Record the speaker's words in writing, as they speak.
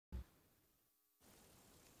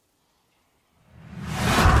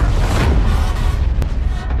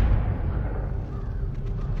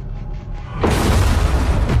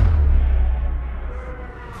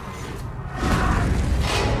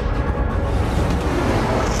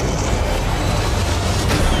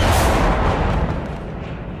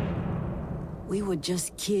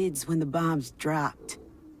just kids when the bombs dropped,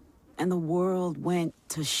 and the world went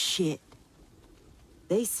to shit.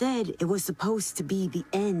 They said it was supposed to be the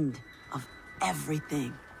end of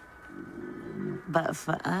everything. But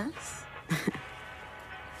for us,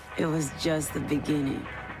 it was just the beginning.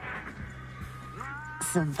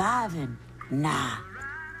 Surviving? Nah.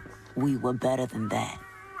 We were better than that.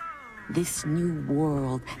 This new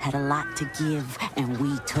world had a lot to give, and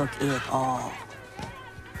we took it all.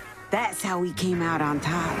 That's how we came out on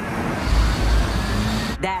top.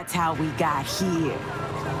 That's how we got here.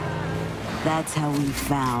 That's how we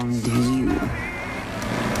found you.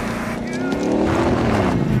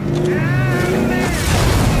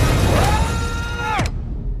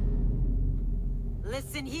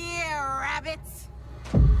 Listen here, rabbits.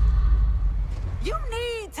 You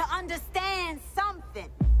need to understand something.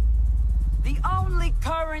 The only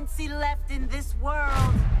currency left in this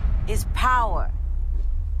world is power.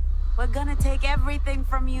 We're gonna take everything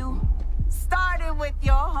from you, starting with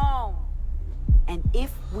your home. And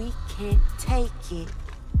if we can't take it,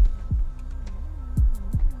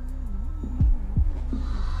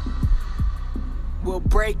 we'll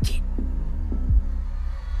break it.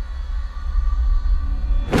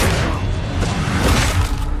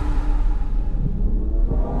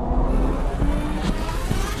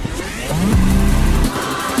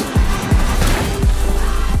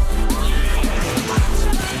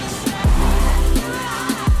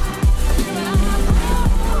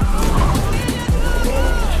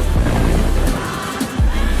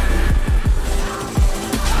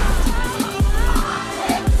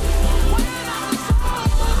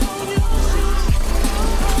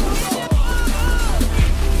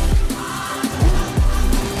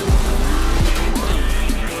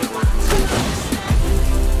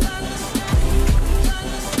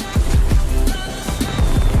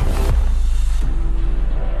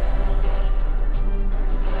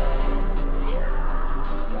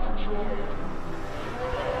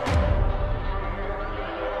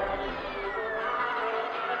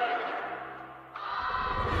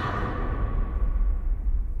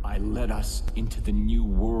 Led us into the new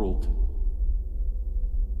world.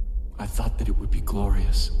 I thought that it would be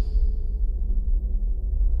glorious.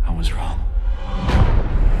 I was wrong.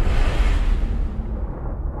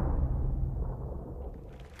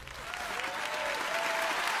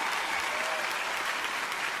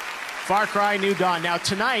 Far Cry New Dawn. Now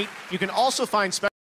tonight, you can also find special